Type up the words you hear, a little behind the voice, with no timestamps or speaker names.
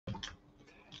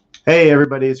Hey,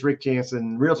 everybody, it's Rick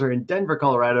Jansen, realtor in Denver,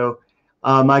 Colorado.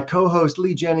 My co host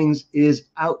Lee Jennings is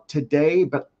out today,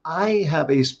 but I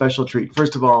have a special treat.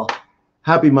 First of all,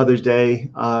 happy Mother's Day.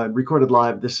 Recorded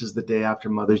live. This is the day after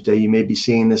Mother's Day. You may be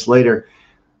seeing this later.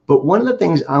 But one of the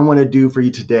things I want to do for you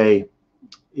today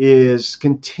is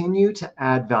continue to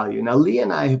add value. Now, Lee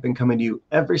and I have been coming to you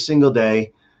every single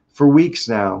day for weeks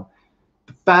now.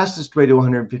 The fastest way to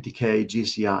 150K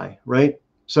GCI, right?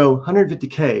 So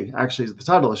 150K actually is the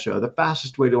title of the show, the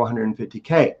fastest way to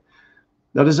 150K.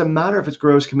 Now, does it matter if it's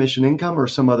gross commission income or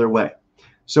some other way?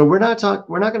 So we're not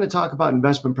going to talk about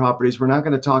investment properties. We're not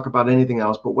going to talk about anything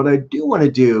else. But what I do want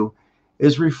to do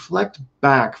is reflect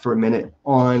back for a minute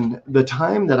on the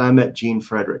time that I met Gene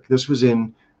Frederick. This was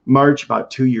in March,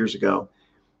 about 2 years ago.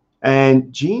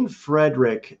 And Gene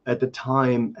Frederick at the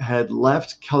time had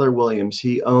left Keller Williams.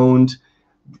 He owned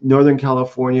Northern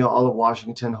California, all of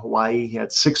Washington, Hawaii. He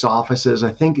had 6 offices,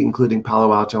 I think, including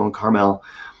Palo Alto and Carmel.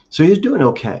 So he was doing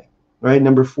okay, right?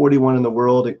 Number 41 in the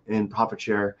world in profit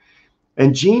share.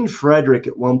 And Gene Frederick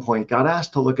at one point got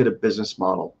asked to look at a business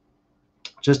model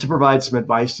just to provide some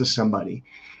advice to somebody.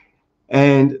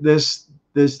 And this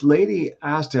lady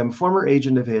asked him, former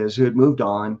agent of his who had moved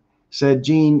on, said,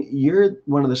 Gene, you're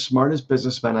one of the smartest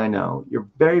businessmen I know. You're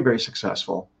very, very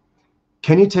successful.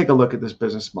 Can you take a look at this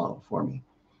business model for me?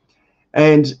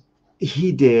 And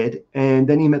he did. And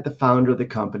then he met the founder of the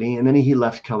company, and then he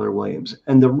left Keller Williams.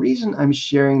 And the reason I'm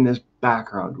sharing this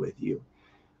background with you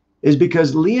is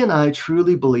because Lee and I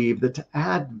truly believe that to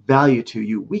add value to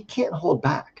you, we can't hold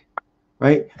back,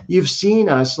 right? You've seen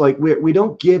us, like, we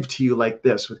don't give to you like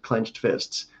this with clenched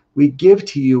fists. We give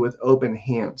to you with open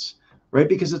hands, right?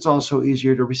 Because it's also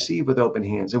easier to receive with open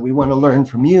hands. And we want to learn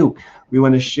from you. We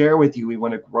want to share with you. We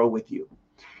want to grow with you.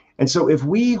 And so if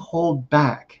we hold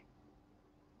back,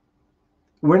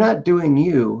 we're not doing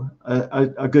you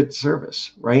a good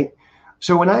service, right?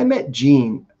 So when I met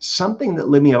Gene, something that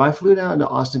lit me up, I flew down to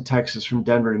Austin, Texas from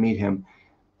Denver to meet him.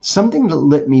 Something that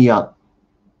lit me up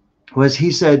was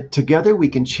he said, together we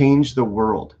can change the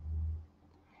world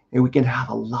and we can have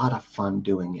a lot of fun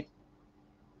doing it.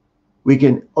 We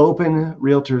can open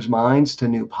realtors' minds to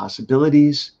new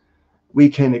possibilities. We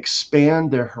can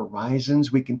expand their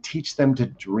horizons. We can teach them to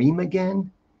dream again.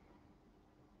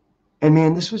 And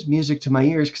man, this was music to my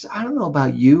ears, because I don't know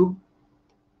about you,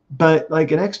 but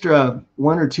like an extra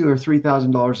 $1,000 or $2,000 or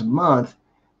 $3,000 a month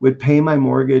would pay my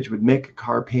mortgage, would make a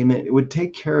car payment. It would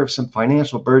take care of some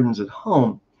financial burdens at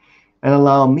home and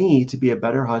allow me to be a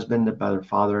better husband, a better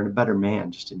father, and a better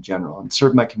man just in general, and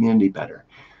serve my community better.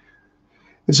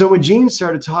 And so when Gene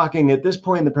started talking, at this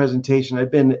point in the presentation,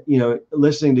 I've been,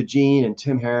 listening to Gene and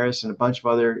Tim Harris and a bunch of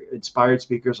other inspired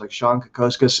speakers like Sean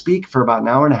Kokoska speak for about an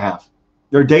hour and a half,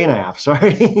 or a day and a half,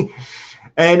 sorry.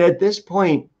 And at this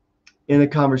point in the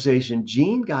conversation,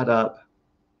 Gene got up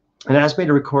and asked me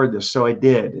to record this. So I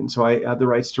did. And so I have the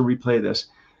rights to replay this.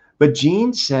 But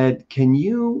Gene said, can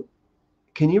you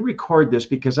record this?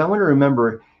 Because I want to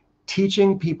remember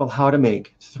teaching people how to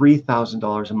make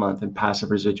 $3,000 a month in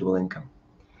passive residual income.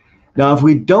 Now, if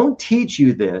we don't teach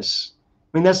you this,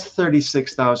 I mean, that's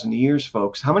 36,000 years,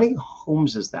 folks. How many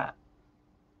homes is that,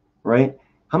 right?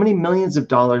 How many millions of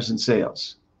dollars in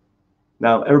sales?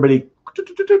 Now, everybody,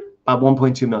 about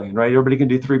 1.2 million, right? Everybody can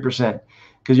do 3%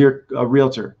 because you're a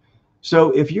realtor.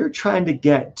 So if you're trying to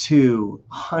get to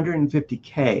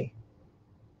 150K,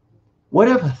 what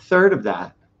if a third of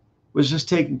that was just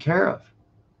taken care of?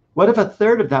 What if a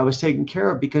third of that was taken care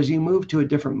of because you moved to a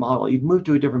different model? You've moved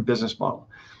to a different business model.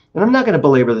 And I'm not going to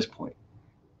belabor this point.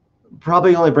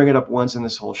 Probably only bring it up once in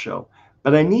this whole show.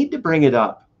 But I need to bring it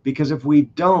up because if we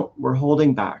don't, we're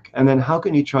holding back. And then how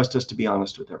can you trust us to be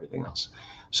honest with everything else?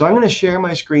 So I'm going to share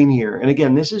my screen here. And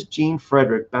again, this is Gene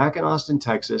Frederick back in Austin,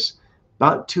 Texas,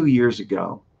 about 2 years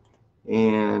ago.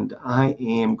 And I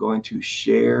am going to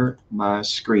share my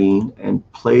screen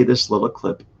and play this little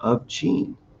clip of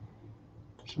Gene.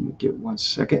 So let me give it 1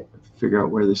 second, figure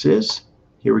out where this is.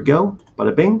 Here we go.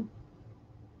 Bada bing.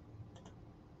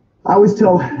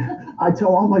 I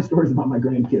tell all my stories about my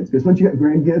grandkids, because once you have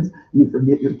grandkids, you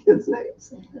forget your kids'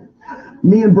 names.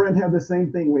 Me and Brent have the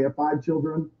same thing. We have 5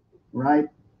 children, right?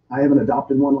 I haven't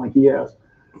adopted one like he has.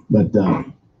 But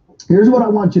here's what I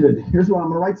want you to do. Here's what I'm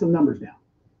going to write some numbers down.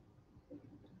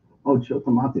 Oh,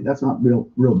 Chotomate, that's not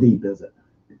real deep, is it?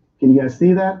 Can you guys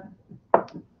see that?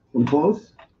 Come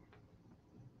close.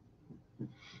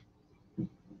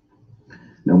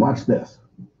 Now watch this.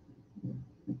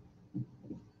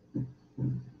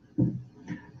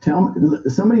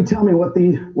 Somebody tell me what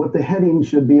the heading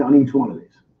should be on each one of these.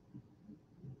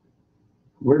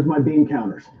 Where's my bean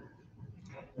counters?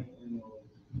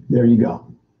 There you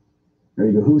go. There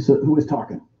you go. Who is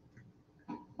talking?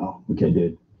 Okay,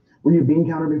 dude. Were you a bean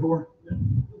counter before?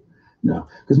 No,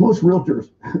 because most realtors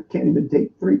can't even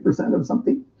take 3% of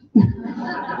something.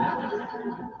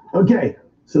 Okay,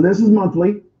 so this is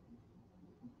monthly,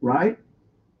 right?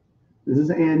 This is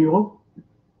annual.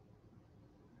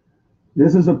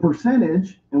 This is a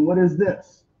percentage, and what is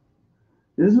this?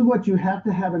 This is what you have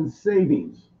to have in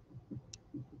savings.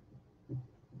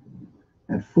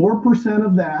 At 4%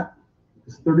 of that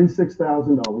is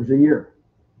 $36,000 a year.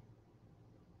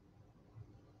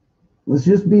 Let's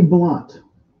just be blunt,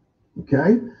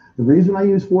 okay? The reason I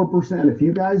use 4%, if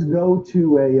you guys go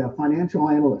to a financial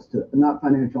analyst, not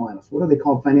financial analyst, what are they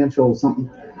called? Financial something?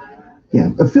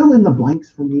 Yeah, fill in the blanks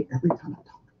for me every time I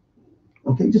talk.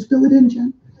 Okay, just fill it in,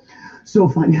 Jen.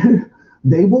 So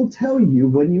they will tell you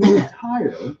when you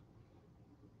retire,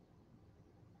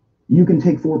 you can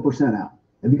take 4% out.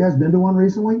 Have you guys been to one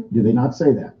recently? Do they not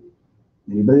say that?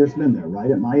 Anybody that's been there,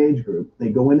 right? At my age group, they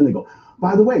go in and they go,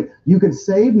 by the way, you can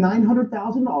save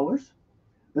 $900,000,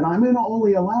 but I'm going to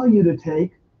only allow you to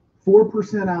take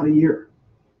 4% out a year,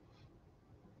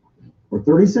 or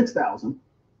 $36,000,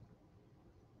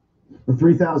 or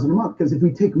 $3,000 a month. Because if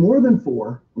we take more than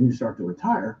 4 when you start to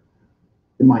retire,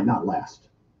 it might not last.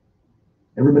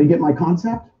 Everybody get my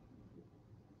concept?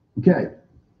 Okay.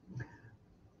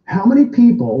 How many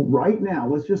people right now,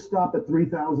 let's just stop at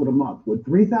 $3,000 a month. Would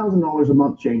 $3,000 a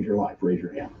month change your life? Raise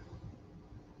your hand.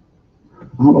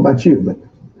 I don't know about you, but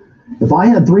if I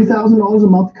had $3,000 a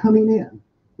month coming in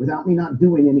without me not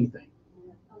doing anything.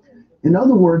 In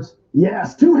other words,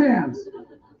 yes, 2 hands.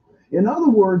 In other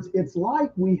words, it's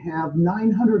like we have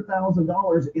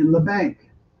 $900,000 in the bank.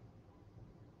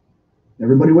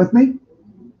 Everybody with me?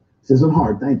 This isn't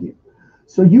hard, thank you.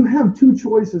 So you have 2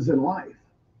 choices in life.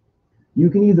 You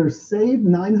can either save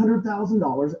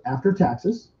 $900,000 after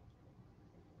taxes.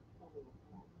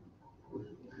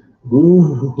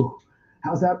 Ooh,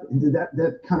 how's that? Did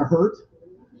that kind of hurt?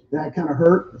 That kind of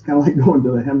hurt? It's kind of like going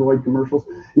to the hemorrhoid commercials.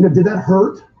 You know, did that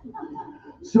hurt?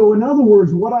 So in other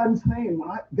words, what I'm saying,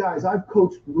 guys, I've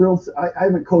coached I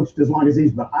haven't coached as long as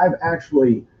these, but I've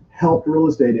actually helped real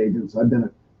estate agents. I've been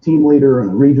a team leader and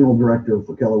a regional director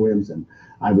for Keller Williams, and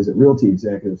I was a realty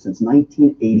executive since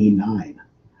 1989.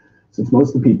 Since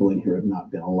most of the people in here have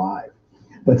not been alive.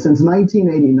 But since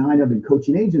 1989, I've been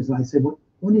coaching agents, and I said, well,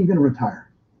 when are you going to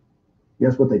retire?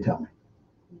 Guess what they tell me?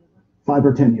 5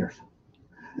 or 10 years.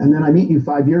 And then I meet you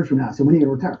 5 years from now. I said, when are you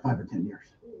going to retire? 5 or 10 years.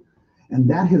 And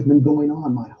that has been going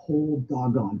on my whole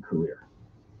doggone career.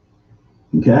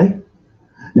 Okay?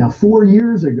 Now, 4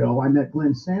 years ago, I met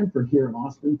Glenn Sanford here in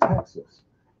Austin, Texas,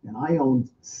 and I owned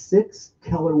 6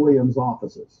 Keller Williams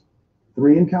offices.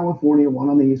 3 in California, 1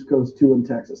 on the East Coast, 2 in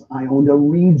Texas. I owned a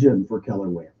region for Keller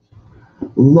Williams.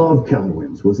 Loved Keller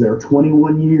Williams. Was there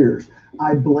 21 years.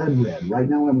 I bled red. Right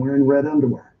now I'm wearing red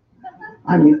underwear.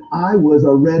 I mean, I was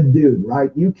a red dude,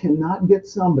 right? You cannot get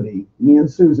somebody, me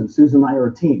and Susan and I are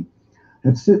a team.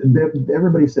 And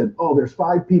everybody said, oh, there's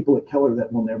 5 people at Keller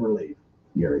that will never leave.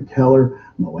 Gary Keller,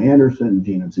 Mo Anderson,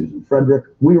 Gene and Susan Frederick.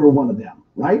 We were one of them,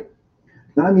 right?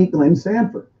 Then I meet Glenn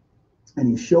Sanford, and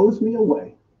he shows me a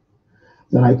way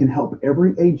that I can help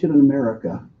every agent in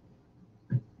America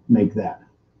make that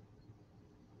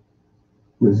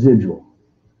residual.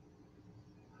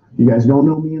 You guys don't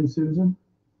know me and Susan?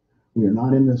 We are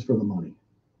not in this for the money.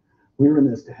 We're in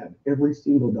this to have every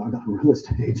single doggone real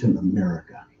estate agent in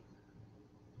America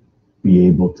be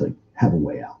able to have a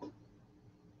way out.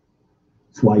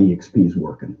 That's why EXP is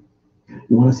working.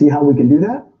 You want to see how we can do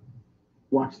that?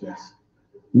 Watch this.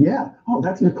 Yeah. Oh,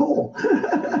 that's Nicole.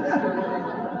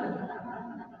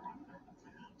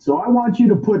 So I want you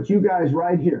to put you guys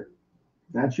right here.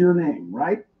 That's your name,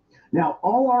 right? Now,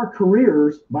 all our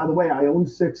careers, by the way, I owned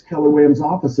 6 Keller Williams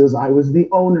offices. I was the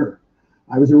owner.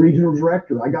 I was a regional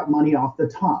director. I got money off the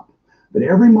top. But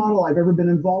every model I've ever been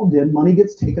involved in, money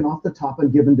gets taken off the top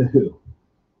and given to who?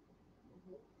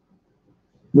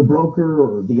 The broker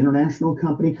or the international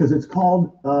company, because it's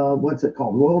called, what's it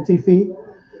called? Royalty fee?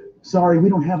 Sorry, we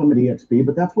don't have them at EXP,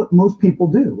 but that's what most people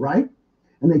do, right?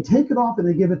 And they take it off and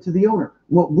they give it to the owner.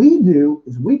 What we do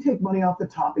is we take money off the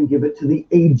top and give it to the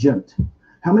agent.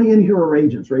 How many in here are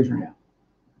agents? Raise your hand.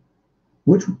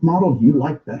 Which model do you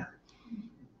like better?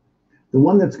 The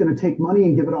one that's going to take money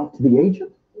and give it off to the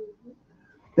agent?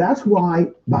 That's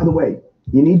why, by the way,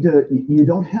 you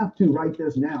don't have to write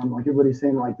this down like everybody's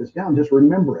saying write this down. Just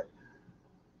remember it.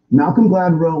 Malcolm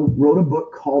Gladwell wrote a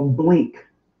book called Blink.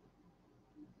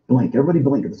 Blink. Everybody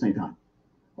blink at the same time.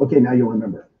 Okay, now you'll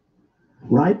remember it.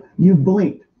 Right? You've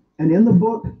blinked. And in the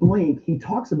book, Blink, he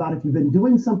talks about if you've been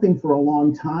doing something for a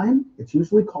long time, it's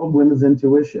usually called women's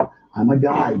intuition. I'm a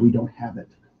guy, we don't have it.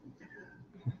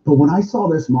 But when I saw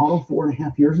this model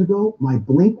 4.5 years ago, my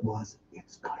blink was,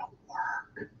 it's going to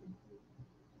work.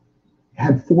 It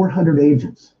had 400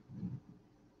 agents.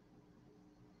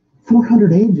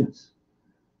 400 agents.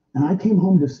 And I came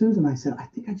home to Susan. I said, I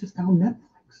think I just found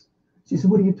Netflix. She said,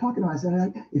 what are you talking about? I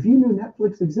said, if you knew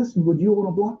Netflix existed, would you own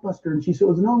a Blockbuster? And she said,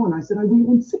 no. And I said, we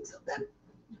own 6 of them.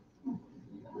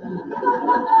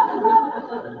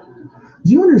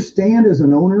 Do you understand as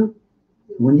an owner,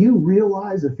 when you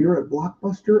realize if you're at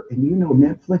Blockbuster and you know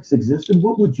Netflix existed,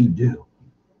 what would you do?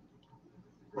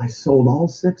 I sold all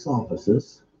 6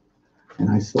 offices and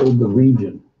I sold the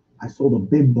region. I sold a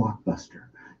big Blockbuster.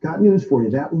 Got news for you.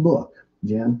 That look,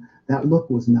 Jen, that look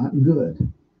was not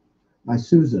good by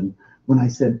Susan when I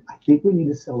said, I think we need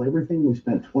to sell everything we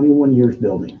spent 21 years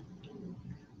building.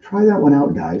 Try that one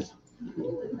out, guys.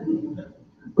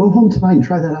 Go home tonight and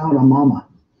try that out on Mama.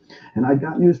 And I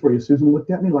got news for you. Susan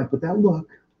looked at me like, with that look,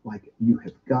 like, you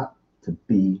have got to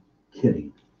be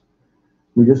kidding.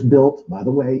 We just built, by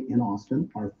the way, in Austin,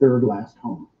 our 3rd last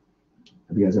home.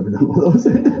 Have you guys ever done one of those?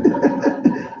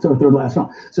 It's our 3rd last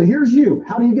home. So here's you.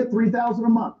 How do you get $3,000 a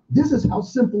month? This is how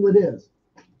simple it is.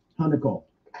 Huh, Nicole?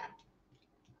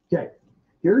 Okay,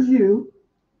 here's you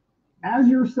as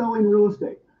you're selling real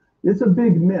estate. It's a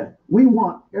big myth. We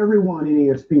want everyone in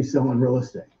EXP selling real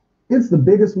estate. It's the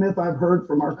biggest myth I've heard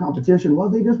from our competition. Well,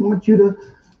 they just want you to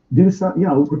do something,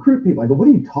 recruit people. I go, what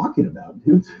are you talking about,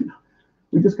 dudes?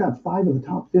 We just got 5 of the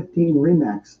top 15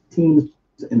 RE/MAX teams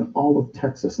in all of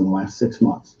Texas in the last 6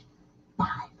 months. 5.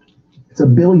 It's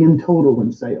 $1 billion total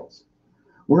in sales.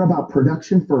 We're about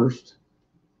production first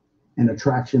and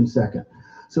attraction second.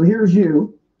 So here's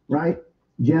you, right?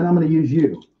 Jen, I'm going to use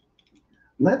you.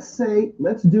 Let's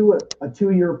do a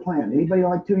 2-year plan. Anybody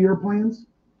like 2-year plans?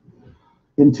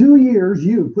 In 2 years,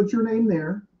 you put your name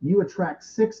there. You attract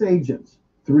 6 agents,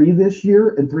 3 this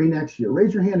year and 3 next year.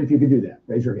 Raise your hand if you can do that.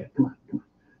 Raise your hand. Come on.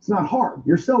 It's not hard.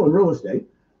 You're selling real estate.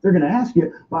 They're going to ask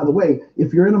you, by the way,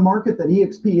 if you're in a market that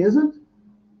EXP isn't,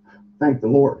 thank the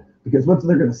Lord. Because what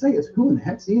they're going to say is, who in the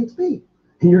heck's EXP?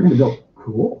 And you're going to go,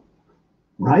 cool,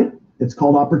 right? It's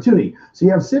called opportunity. So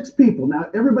you have 6 people. Now,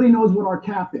 everybody knows what our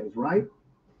cap is, right?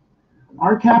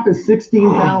 Our cap is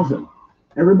 16,000.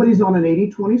 Everybody's on an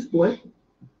 80-20 split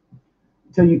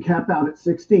until you cap out at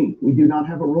 16. We do not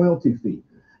have a royalty fee.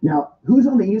 Now, who's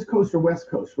on the East Coast or West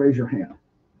Coast? Raise your hand.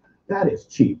 That is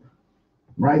cheap,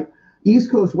 right? East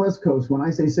Coast, West Coast, when I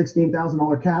say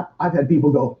 $16,000 cap, I've had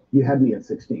people go, you had me at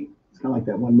 16. It's kind of like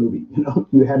that one movie,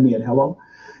 you had me at hello.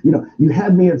 You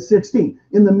had me at 16.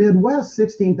 In the Midwest,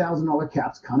 $16,000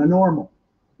 cap's kind of normal,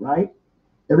 right?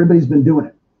 Everybody's been doing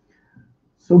it.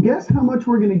 So guess how much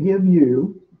we're going to give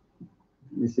you.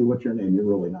 Let me see, what's your name? You're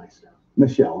really nice.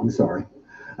 Michelle, I'm sorry.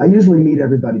 I usually meet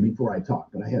everybody before I talk,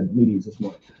 but I had meetings this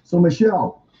morning. So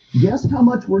Michelle, guess how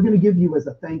much we're going to give you as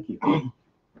a thank you.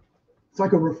 It's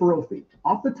like a referral fee.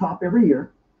 Off the top every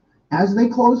year, as they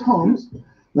close homes,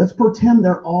 let's pretend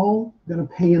they're all going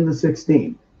to pay in the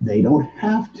 16. They don't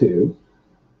have to.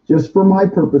 Just for my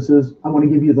purposes, I want to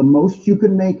give you the most you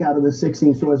can make out of the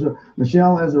 16. So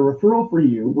Michelle, as a referral for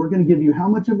you, we're going to give you how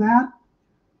much of that?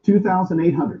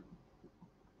 $2,800.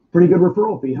 Pretty good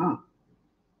referral fee, huh?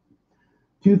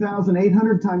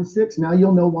 2,800 times 6. Now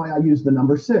you'll know why I use the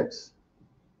number 6.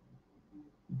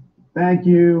 Thank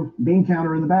you. Bean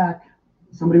counter in the back.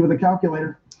 Somebody with a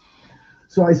calculator.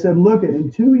 So I said, look, in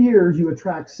 2 years, you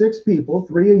attract 6 people,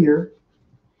 3 a year,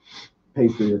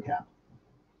 pays for your cap.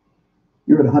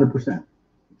 You're at 100%.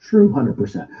 True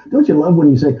 100%. Don't you love when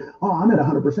you say, oh, I'm at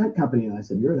 100% company? And I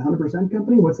said, you're at 100%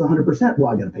 company? What's the 100%?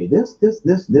 Well, I got to pay this,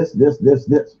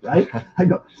 right? I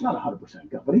go, it's not a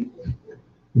 100% company.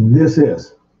 This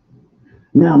is.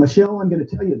 Now, Michelle, I'm going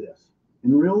to tell you this.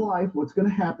 In real life, what's going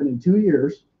to happen in 2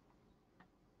 years,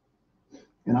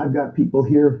 and I've got people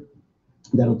here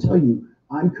that'll tell you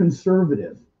I'm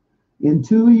conservative. In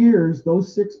 2 years,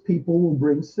 those 6 people will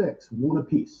bring 6, 1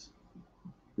 apiece.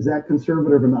 Is that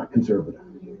conservative or not conservative?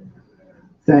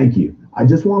 Thank you. I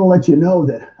just want to let you know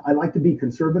that I like to be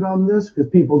conservative on this because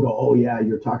people go, oh yeah,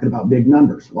 you're talking about big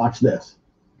numbers. Watch this.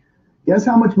 Guess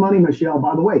how much money, Michelle,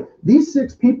 by the way, these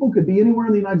 6 people could be anywhere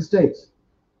in the United States.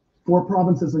 4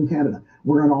 provinces in Canada.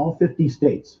 We're in all 50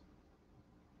 states.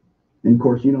 And of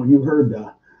course, you heard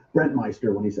Brent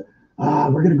Meister when he said,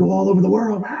 we're going to go all over the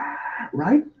world,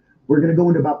 right? We're going to go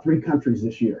into about 3 countries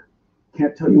this year.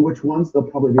 Can't tell you which ones. They'll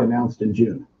probably be announced in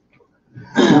June.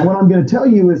 Now, what I'm going to tell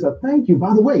you is a thank you.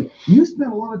 By the way, you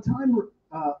spent a lot of time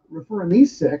referring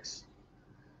these 6,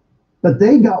 but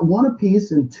they got 1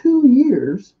 apiece in 2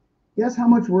 years. Guess how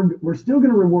much we're still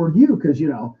going to reward you because,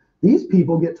 these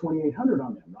people get $2,800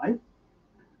 on them, right?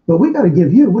 But we got to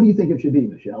give you, what do you think it should be,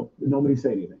 Michelle? Nobody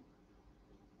say anything.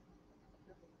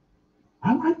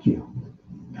 I like you.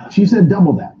 She said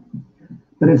double that,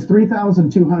 but it's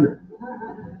 3,200.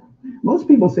 Most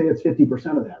people say it's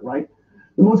 50% of that, right?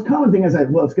 The most common thing is that,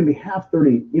 well, it's going to be half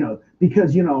 30,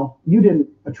 because, you didn't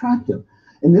attract him.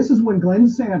 And this is when Glenn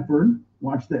Sanford,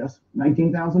 watch this,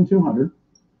 19,200.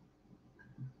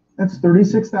 That's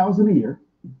 36,000 a year.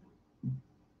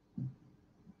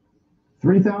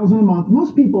 3,000 a month.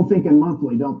 Most people think in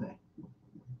monthly, don't they?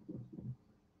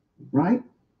 Right?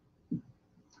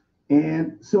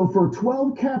 And so for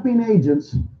 12 capping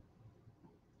agents,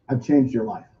 I've changed your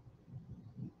life.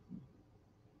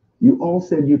 You all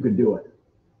said you could do it.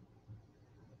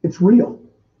 It's real.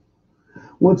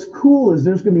 What's cool is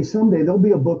there's going to be someday, there'll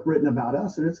be a book written about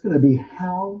us, and it's going to be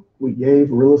how we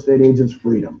gave real estate agents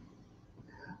freedom.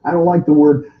 I don't like the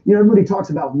word, everybody talks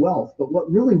about wealth, but what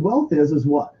really wealth is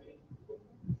what?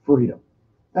 Freedom.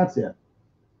 That's it.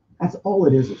 That's all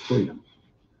it is freedom.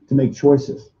 To make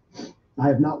choices. I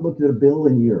have not looked at a bill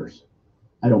in years.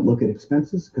 I don't look at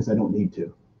expenses because I don't need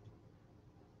to.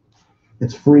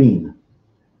 It's freeing.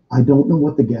 I don't know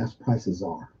what the gas prices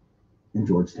are in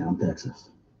Georgetown, Texas.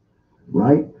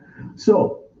 Right?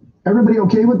 So, everybody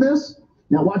okay with this?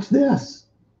 Now watch this.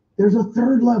 There's a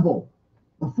third level,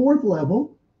 a fourth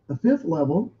level, a fifth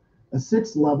level, a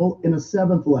sixth level, and a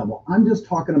seventh level. I'm just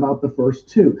talking about the first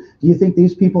two. Do you think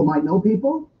these people might know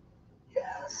people?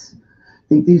 Yes.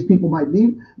 Think these people might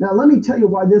be? Now let me tell you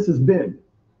why this is big.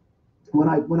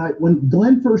 When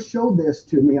Glenn first showed this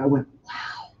to me, I went,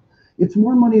 wow, it's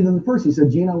more money than the first. He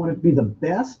said, Gene, I want it to be the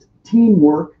best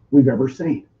teamwork we've ever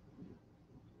seen.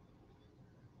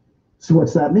 So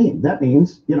what's that mean? That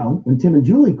means, when Tim and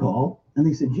Julie call and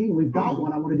they said, Gene, we've got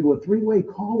one. I want to do a 3-way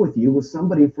call with you with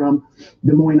somebody from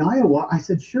Des Moines, Iowa. I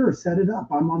said, sure, set it up.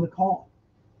 I'm on the call.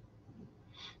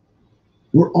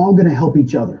 We're all going to help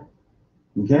each other.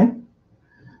 Okay?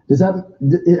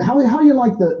 How do you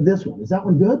like this one? Is that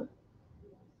one good?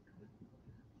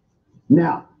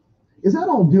 Now, is that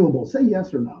all doable? Say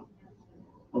yes or no.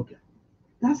 Okay.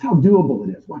 That's how doable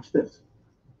it is. Watch this.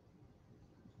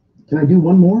 Can I do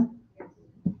one more?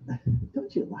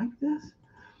 Don't you like this?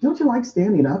 Don't you like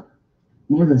standing up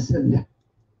more than sitting down?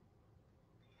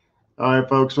 All right,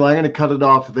 folks. Well, I'm going to cut it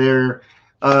off there.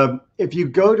 If you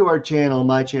go to our channel,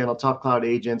 my channel, Top Cloud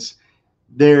Agents,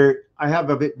 I have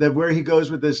a bit that where he goes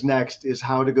with this next is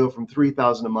how to go from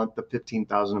 3,000 a month to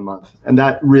 15,000 a month, and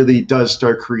that really does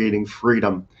start creating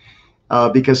freedom.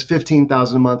 Because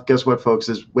 15,000 a month, guess what, folks,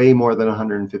 is way more than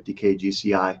 150K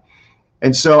GCI.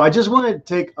 And so I just want to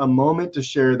take a moment to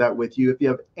share that with you. If you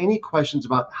have any questions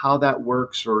about how that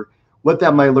works or what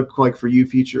that might look like for your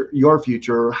future,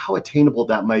 or how attainable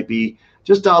that might be,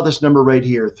 just dial this number right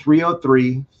here,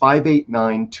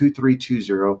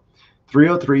 303-589-2320,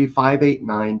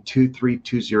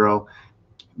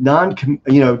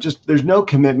 303-589-2320. There's no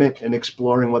commitment in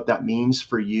exploring what that means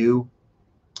for you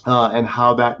and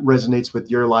how that resonates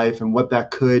with your life and what that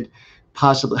could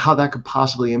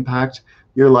possibly impact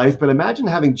your life. But imagine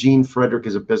having Gene Frederick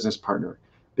as a business partner,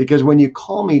 because when you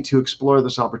call me to explore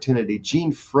this opportunity,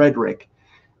 Gene Frederick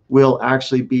will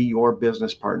actually be your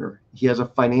business partner. He has a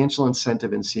financial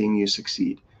incentive in seeing you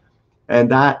succeed. And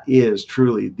that is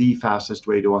truly the fastest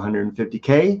way to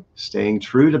 150K, staying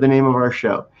true to the name of our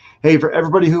show. Hey, for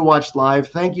everybody who watched live,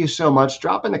 thank you so much.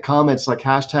 Drop in the comments like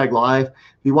 #live.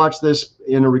 If you watch this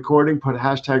in a recording, put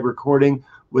 #recording.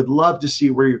 Would love to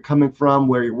see where you're coming from,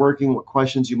 where you're working, what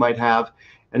questions you might have.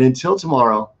 And until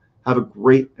tomorrow, have a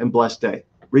great and blessed day.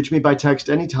 Reach me by text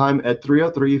anytime at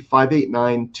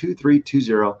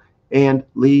 303-589-2320. And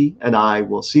Lee and I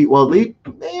will see. Well, Lee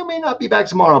may or may not be back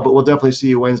tomorrow, but we'll definitely see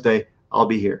you Wednesday. I'll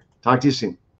be here. Talk to you soon.